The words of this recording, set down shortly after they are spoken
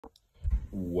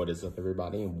What is up,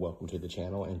 everybody, and welcome to the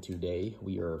channel. And today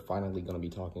we are finally going to be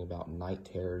talking about Night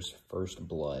Terrors First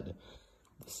Blood.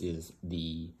 This is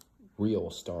the real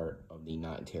start of the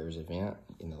Night Terrors event.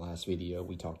 In the last video,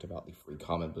 we talked about the free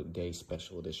comic book day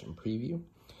special edition preview,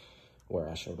 where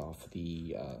I showed off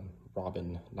the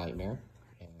Robin Nightmare.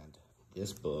 And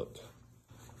this book,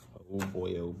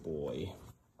 oh boy,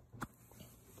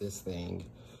 this thing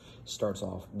starts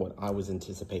off what I was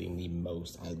anticipating the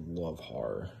most. I love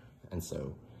horror, and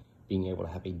so being able to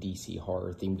have a DC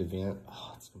horror themed event,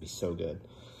 oh, it's gonna be so good.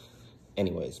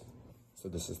 Anyways, so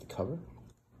this is the cover,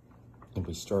 and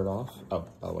we start off, oh,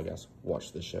 by the way guys,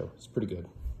 watch this show, it's pretty good.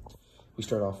 We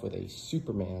start off with a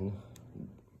Superman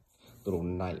little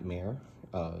nightmare.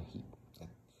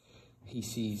 He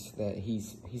sees that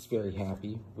he's very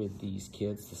happy with these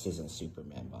kids. This isn't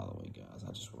Superman, by the way, guys.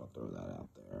 I just want to throw that out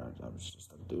there. I was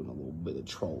just doing a little bit of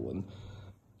trolling.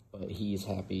 But he is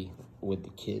happy with the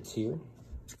kids here.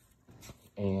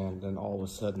 And then all of a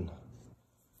sudden,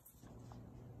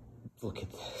 look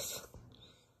at this.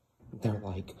 They're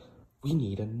like, we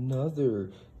need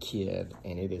another kid.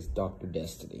 And it is Dr.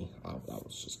 Destiny. I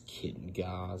was just kidding,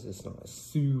 guys. It's not a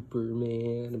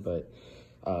Superman, but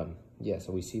yeah,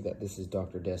 so we see that this is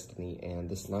Dr. Destiny, and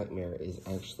this nightmare is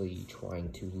actually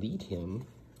trying to lead him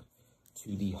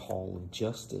to the Hall of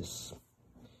Justice.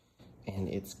 And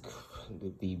it's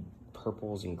the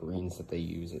purples and greens that they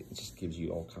use. It just gives you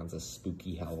all kinds of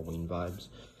spooky Halloween vibes.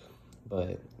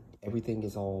 But everything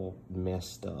is all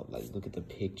messed up. Like, look at the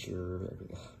picture.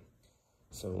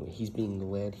 So he's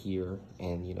being led here,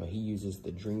 and, you know, he uses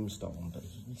the Dream Stone, but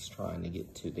he's trying to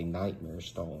get to the Nightmare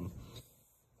Stone.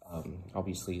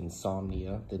 Obviously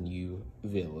Insomnia, the new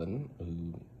villain,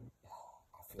 who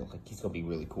I feel like he's gonna be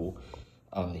really cool.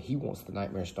 He wants the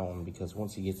Nightmare Stone because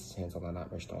once he gets his hands on the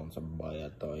Nightmare Stone, some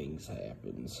bad things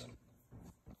happens.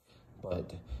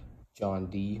 But John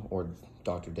D, or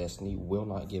Dr. Destiny, will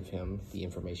not give him the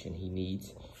information he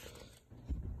needs.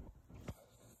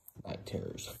 Night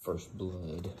Terrors First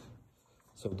Blood.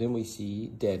 So then we see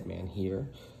Deadman here.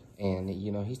 And,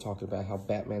 you know, he's talking about how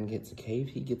Batman gets a cave,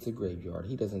 he gets a graveyard.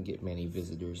 He doesn't get many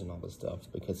visitors and all this stuff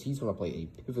because he's going to play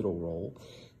a pivotal role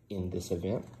in this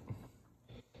event.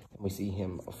 And we see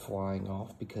him flying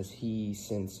off because he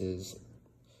senses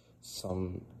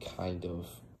some kind of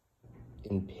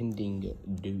impending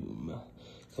doom.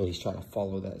 So he's trying to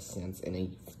follow that sense, and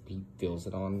he feels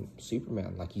it on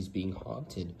Superman, like he's being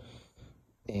haunted.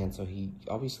 And so he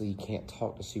obviously can't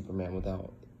talk to Superman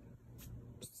without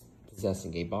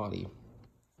possessing a body,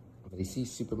 but he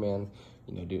sees Superman,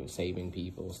 you know, saving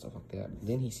people, stuff like that.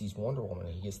 Then he sees Wonder Woman,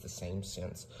 and he gets the same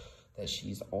sense that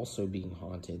she's also being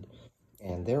haunted,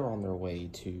 and they're on their way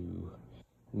to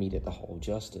meet at the Hall of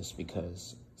Justice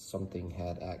because something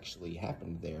had actually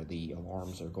happened there. The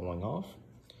alarms are going off.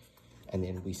 And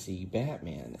then we see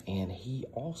Batman, and he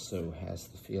also has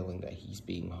the feeling that he's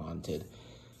being haunted,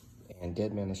 and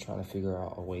Deadman is trying to figure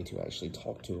out a way to actually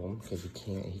talk to him because he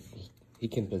can't. He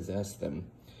can possess them,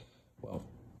 well,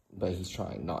 but he's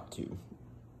trying not to.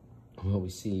 Well, we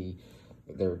see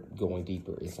they're going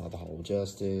deeper inside the Hall of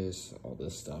Justice, all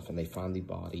this stuff, and they find the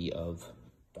body of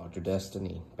Dr.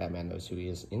 Destiny. Batman knows who he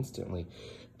is instantly,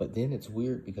 but then it's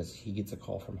weird because he gets a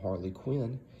call from Harley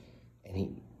Quinn,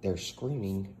 and they're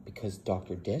screaming because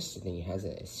Dr. Destiny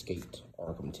hasn't escaped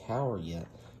Arkham Tower yet,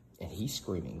 and he's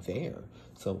screaming there.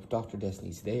 So if Dr.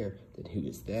 Destiny's there, then who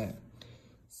is that?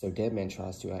 So Deadman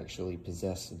tries to actually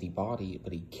possess the body,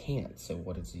 but he can't. So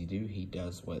what does he do? He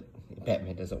does what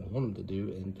Batman doesn't want him to do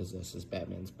and possesses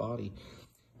Batman's body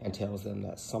and tells them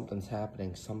that something's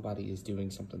happening. Somebody is doing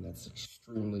something that's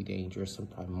extremely dangerous and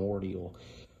primordial,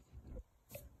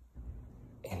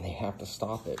 and they have to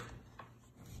stop it.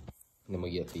 And then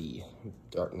we get the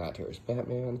Dark Knight Terrors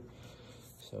Batman.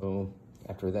 So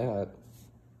after that,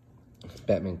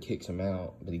 Batman kicks him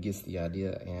out, but he gets the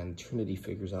idea, and Trinity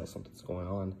figures out something's going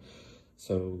on.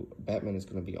 So Batman is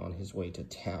going to be on his way to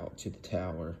the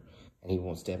tower, and he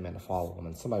wants Deadman to follow him.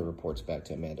 And somebody reports back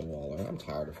to Amanda Waller. I'm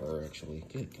tired of her, actually.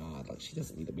 Good God, like, she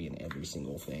doesn't need to be in every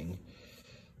single thing.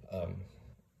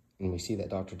 And we see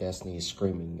that Dr. Destiny is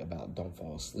screaming about don't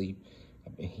fall asleep,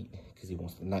 because he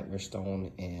wants the Nightmare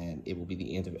Stone, and it will be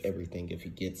the end of everything if he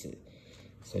gets it.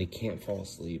 So he can't fall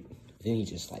asleep. Then he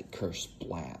just, like, curse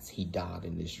splats. He died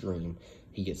in this dream.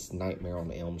 He gets Nightmare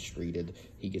on Elm Streeted.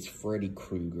 He gets Freddy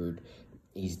Kruegered.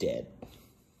 He's dead.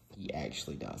 He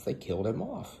actually dies. They killed him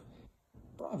off.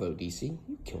 Bravo, DC.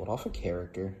 You killed off a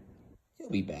character.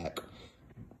 He'll be back.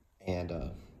 And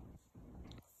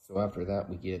so after that,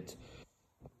 we get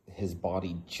his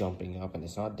body jumping up, and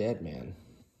it's not Deadman.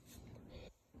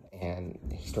 And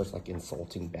he starts, like,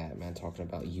 insulting Batman, talking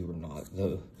about, you are not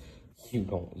the you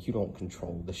don't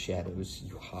control the shadows,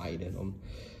 you hide in them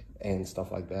and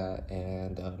stuff like that.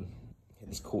 And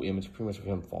this cool image pretty much of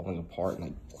him falling apart, and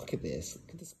like, look at this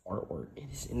artwork,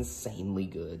 it is insanely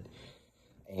good.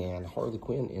 And Harley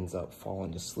Quinn ends up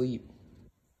falling to sleep,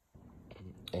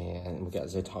 and we got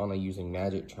Zatanna using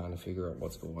magic trying to figure out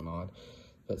what's going on.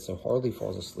 But so Harley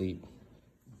falls asleep,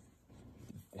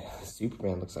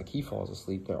 Superman looks like he falls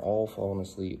asleep, they're all falling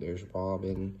asleep. There's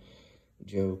Robin,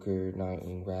 Joker,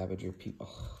 Nightwing, Ravager, people,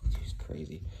 oh, it's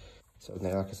crazy. So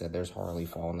now, like I said, there's Harley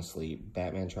falling asleep.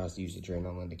 Batman tries to use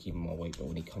adrenaline to keep him awake, but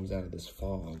when he comes out of this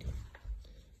fog,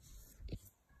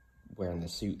 wearing the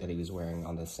suit that he was wearing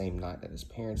on the same night that his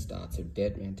parents died, so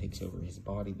Deadman takes over his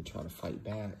body to try to fight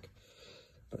back,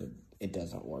 but it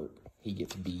doesn't work. He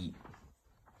gets beat,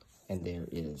 and there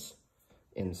is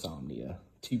Insomnia,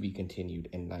 to be continued,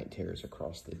 and Night Terrors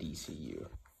across the DCU.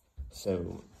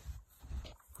 So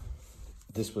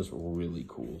this was really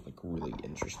cool, like really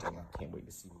interesting. I can't wait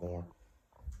to see more.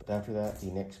 But after that, the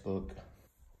next book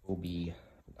will be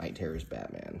Night Terrors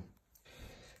Batman.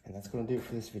 And that's going to do it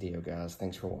for this video, guys.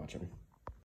 Thanks for watching.